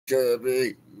Gonna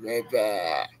be right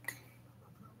back.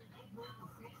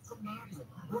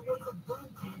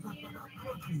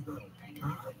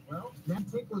 Well, net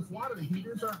tankless water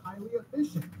heaters are highly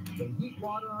efficient. They heat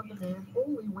water on demand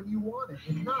only when you want it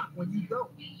and not when you don't,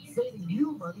 saving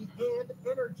you money and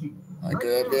energy. I'm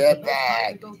gonna be right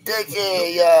back. This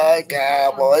is your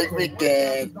Cowboys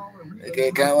weekend.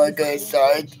 Okay, Cowboys gonna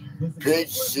start. Pick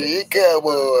C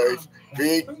Cowboys.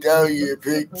 Pick W.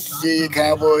 Pick C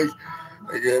Cowboys.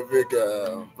 I'm gonna pick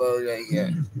vote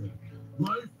again.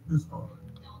 Life is hard.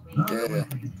 Yeah.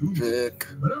 Pick.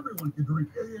 But everyone can drink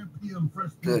AM/PM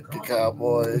fresh Pick the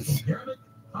Cowboys. organic,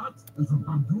 hot, and from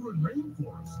Honduran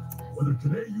rainforest. Whether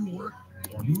today you work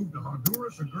or move to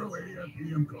Honduras and grow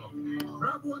AM/PM coffee,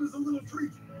 grab one as a little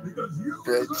treat because you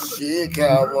Pick deserve C it.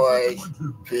 Cowboys.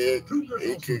 Pick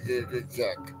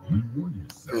check. Reward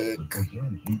yourself Pick. with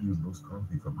organic medium roast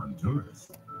coffee from Honduras.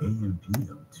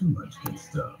 AM/PM, too much good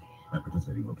stuff. At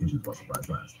participating locations while supplies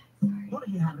last.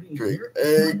 Pick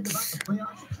X.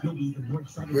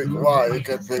 Pick Y. You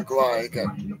can pick Y. You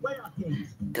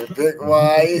can pick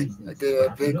Y. I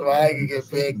can pick Y. You can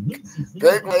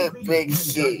pick Y. Pick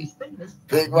C.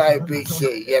 Pick Y. Pick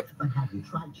C. Yep.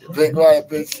 Pick Y.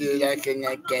 Pick C. That's the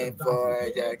next game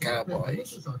for the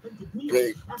Cowboys.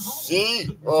 Pick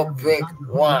C or pick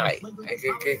Y. I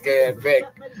can pick.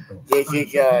 This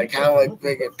is Cowboys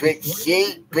pick. Pick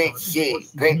C. Pick C.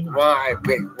 Pick Y.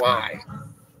 Pick Y.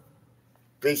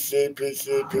 Pick C, pick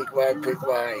C, pick Y, pick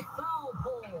Y.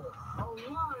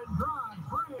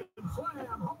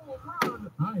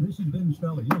 Hi, this is Ben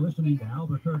Scully. You're listening to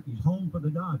Albuquerque's Home for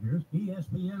the Dodgers,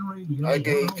 ESPN Radio.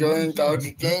 Okay, join Dodger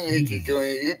game. You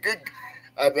could.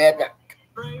 I'll be right back.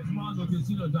 Morongo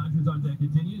Casino Dodgers on deck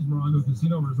continues. Morongo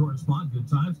Casino Resort Spa, good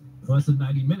times. Less than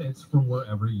 90 minutes from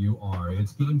wherever you are.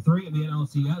 It's game 3 of the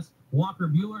NLCS. Walker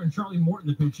Buehler and Charlie Morton,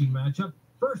 the pitching matchup.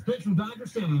 First pitch from Dodger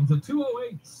Stadium to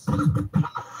 208.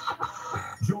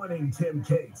 Joining Tim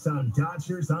Cates on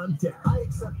Dodgers on Deck. I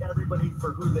accept everybody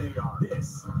for who they are.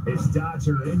 This is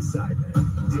Dodger Insider,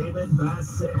 David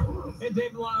Bassett. And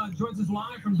Dave joins us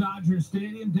live from Dodger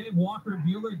Stadium. Dave, Walker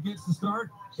Buehler gets the start.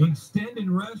 Extended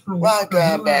rest for Walker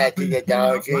Welcome back to the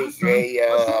Dodgers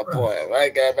radio report.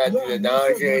 Welcome back to the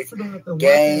Dodgers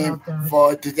game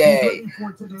for today.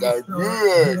 The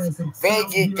Brewers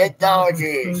facing the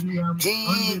Dodgers.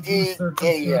 TGT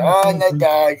on the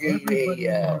Dodgers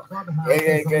radio.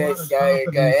 We're going to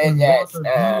start and that's we're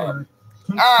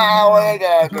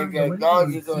going to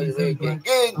Dodgers on the radio.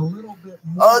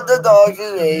 On the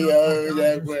Dodgers radio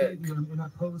network. In a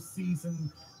postseason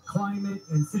climate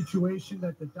and situation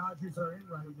that the Dodgers are in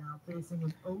right now, facing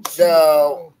an 0-2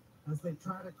 So, as they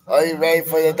try to. are you ready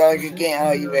for the Dodgers game?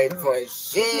 Are you ready for the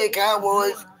see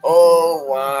Cowboys or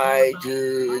why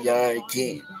to the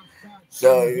team?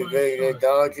 So, the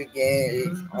Dodgers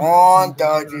game is on.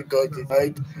 Dodgers go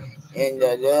tonight in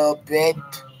a little bit,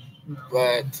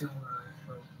 but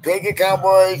pick a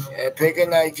Cowboys and pick a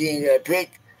 19 and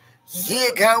pick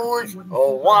see Cowboys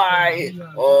or why,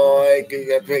 or you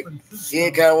can pick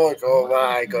see Cowboys or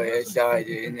why. Go ahead and start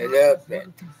it in a little bit.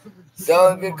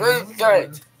 So, the good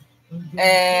start.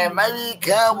 And maybe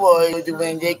Cowboys will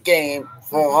win this game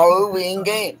for Halloween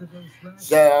game.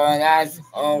 So that's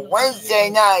on Wednesday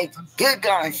night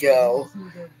kickoff show.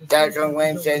 That's on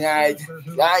Wednesday night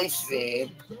live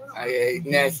stream.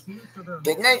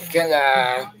 The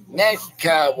next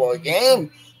Cowboy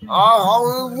game, our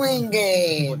Halloween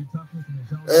game.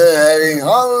 Having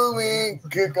Halloween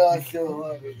kickoff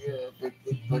show.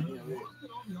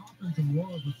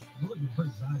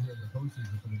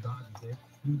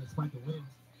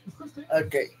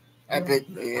 Okay, I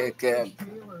picked the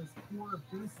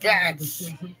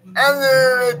Cats.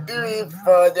 I'm doing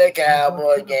for the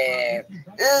Cowboy game.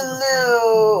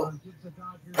 Hello,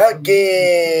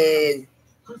 Pumpkin.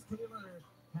 Chris Taylor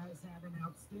has had an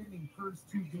outstanding first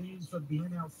 2 games of the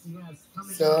NLCS.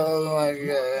 So,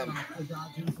 The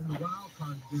Dodgers in the wild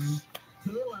card game.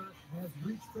 Taylor has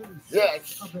reached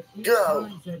yes, of the 8 go,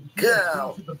 times that he go,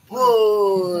 has been to the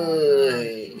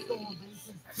boy.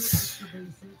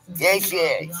 This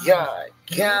is your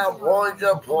Cowboys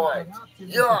report.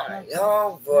 Your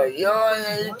home for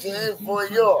your team for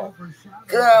your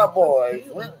Cowboys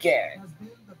weekend.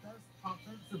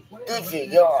 This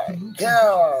is your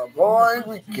Cowboys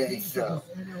weekend show.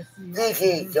 This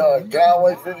is your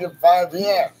Cowboys from 5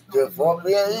 p.m. to 4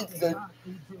 p.m. Eastern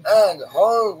and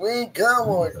Halloween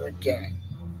Cowboys weekend.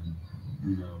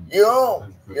 Your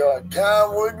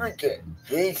Cowboys weekend.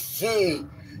 Please see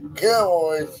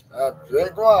Cowboys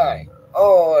Big Y.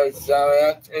 Oh, sorry,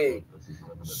 that's 8.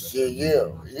 See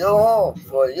you. Your home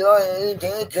for your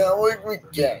entertainment Cowboys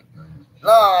weekend.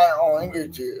 Live on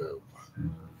YouTube.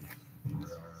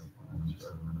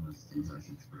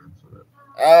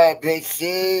 Pick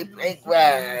C, pick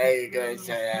Y. You're going to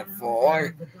start at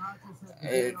 4.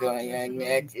 You're going to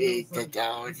next is the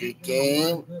Dodger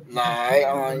game live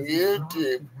on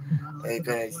YouTube. You're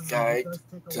going to start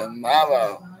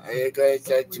tomorrow. You're going to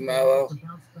start tomorrow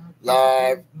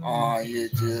live on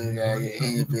YouTube.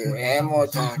 Interview and more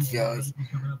talk shows.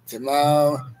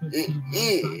 Tomorrow it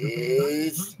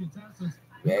is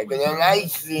regular live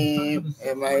stream.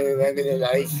 It might be regular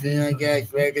live stream, I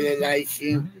guess. Regular live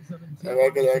stream.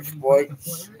 Regular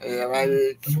sports. It might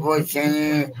be Sports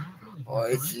Center or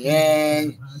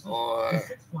ATN or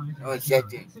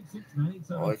something.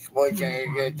 Or Sports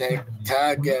Center. They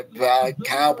talk about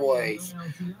Cowboys.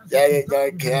 That is our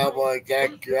Cowboys.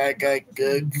 That got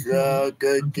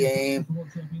good game.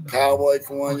 Cowboys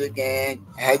won again.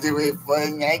 Had to wait for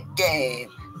the next game.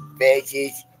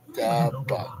 Faces the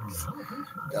Bucks.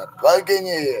 The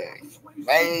Buccaneers.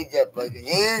 Maybe the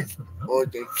Buccaneers or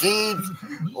the Chiefs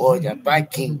or the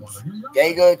Vikings.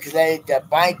 They go play the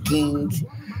Vikings.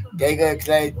 They go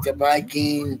play the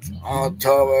Vikings on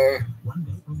October.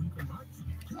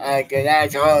 The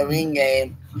last Halloween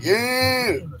game.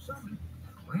 Yeah!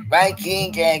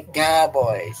 Vikings and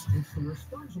Cowboys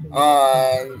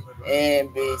on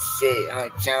NBC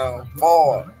on Channel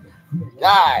 4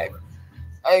 live.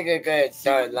 I could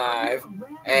start live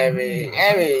every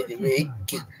week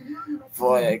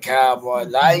for the Cowboy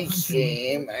live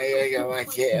stream. I can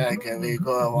watch it. I can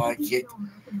record and watch it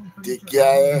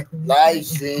together. Live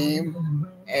stream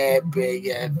a big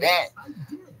event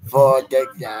for the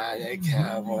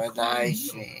Cowboy live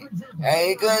stream.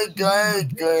 I could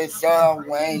start on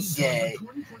Wednesday.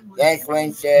 Next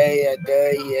Wednesday, the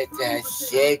 30th at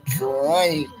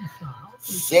 6:20.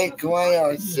 6:20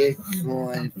 or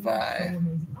 6:25.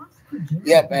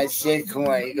 Yep, at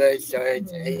 6:20.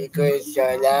 You go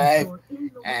start live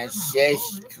at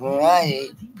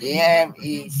 6:20 p.m.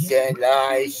 Eastern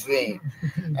live stream.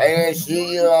 I will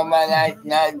see you on my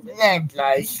next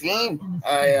live stream.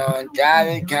 On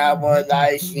Dallas Cowboy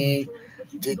live stream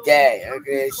today. I'm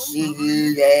going to see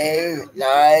you there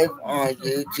live on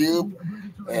YouTube.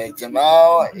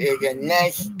 Tomorrow is the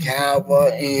next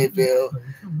Cowboy interview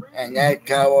and that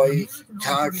Cowboys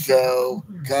talk show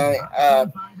coming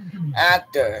up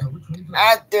after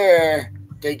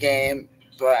the game.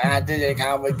 But after the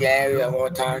Cowboy game, we have more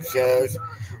talk shows,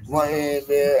 more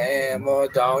interview, and more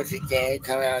Dodger game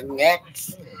coming out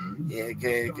next.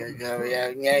 Coming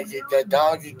out next is the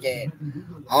Dodger game.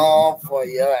 Home for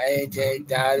your anything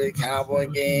Dodger Cowboy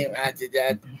game. After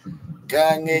that,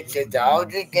 next the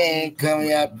Dodger game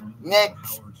coming up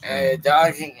next. And the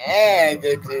Dodgers and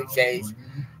the Blue Jays.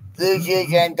 Blue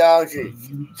Jays and Dodgers.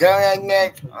 Coming up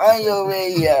next on your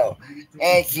radio.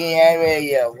 NCN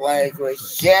Radio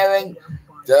 147,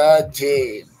 the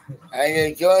team. I'm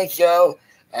going to join the show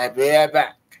and be right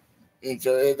back.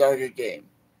 Enjoy the Dodger game.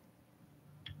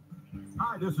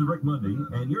 Hi, this is Rick Mundy,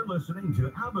 and you're listening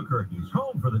to Albuquerque's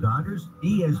home for the Dodgers,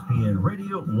 ESPN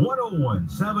Radio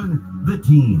 101.7, The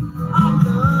Team. I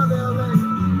love LA.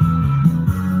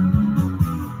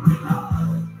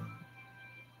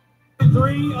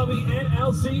 3 of the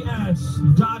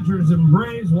NLCS. Dodgers and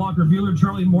Braves. Walker Buehler,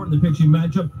 Charlie Morton, the pitching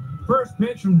matchup. First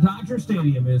pitch from Dodger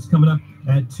Stadium is coming up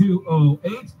at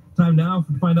 2:08. Time now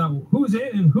to find out who's in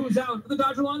and who's out for the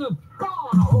Dodger lineup.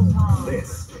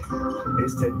 This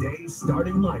is today's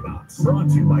starting lineups, brought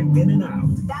to you by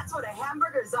In-N-Out. That's what a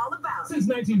hamburger is all about. Since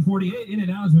 1948,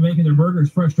 In-N-Out has been making their burgers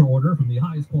fresh to order from the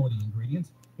highest quality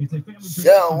ingredients. It's a family.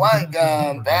 So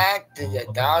welcome back to the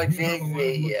Dodgers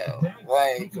Radio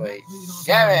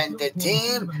 147, the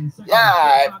team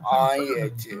live on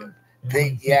YouTube.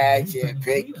 Pick yes and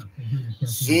pick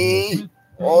C.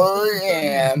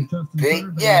 Pick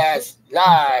yes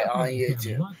live on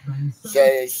YouTube.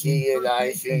 So see you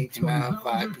live stream tomorrow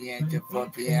 5 p.m. to 4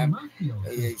 p.m.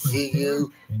 We'll see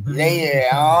you later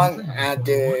on after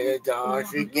the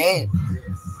Dodger game.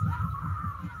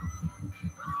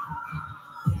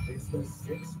 It's the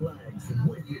Six Flags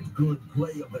wicked good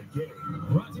play of the game.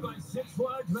 Brought to you by Six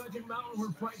Flags Magic Mountain,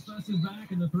 where Fright Fest is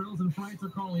back and the thrills and frights are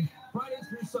calling Fridays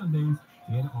through Sundays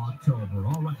in October.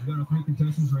 All right, we got our 3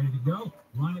 contestants ready to go.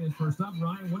 Ryan is first up.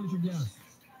 Ryan, what is your guess?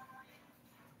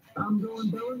 I'm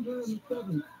going Bellinger in the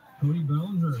 7th. Cody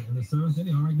Bellinger in the 7th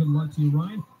inning. All right, good luck to you,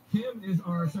 Ryan. Kim is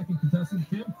our second contestant.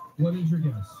 Kim, what is your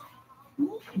guess?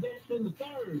 Mookie Betts in the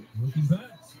 3rd. Mookie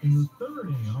Betts in the 3rd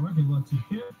inning. All right, good luck to you,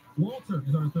 Kim. Walter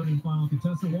is our 3rd and final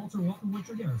contestant. Walter, welcome. What's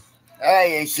your guess?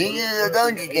 Alright, see you in the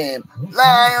Dodger game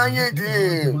live on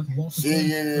YouTube.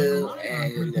 See you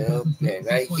and a little bit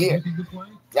right here.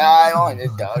 Live on the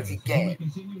Dodger game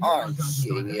on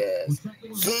Sirius.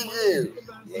 See you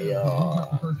later.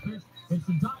 It's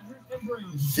the Dodgers and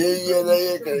See you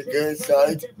later. Good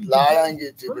sight. Live on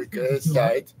YouTube. Good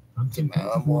sight.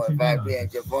 Tomorrow morning, 5 p.m.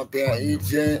 to 4 p.m.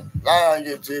 Eastern. Live on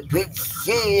YouTube. Please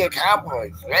see your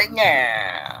Cowboys right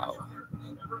now.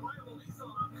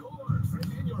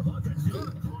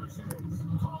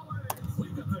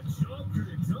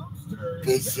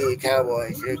 Please see your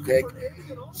Cowboys real quick.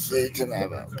 See you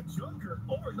tomorrow.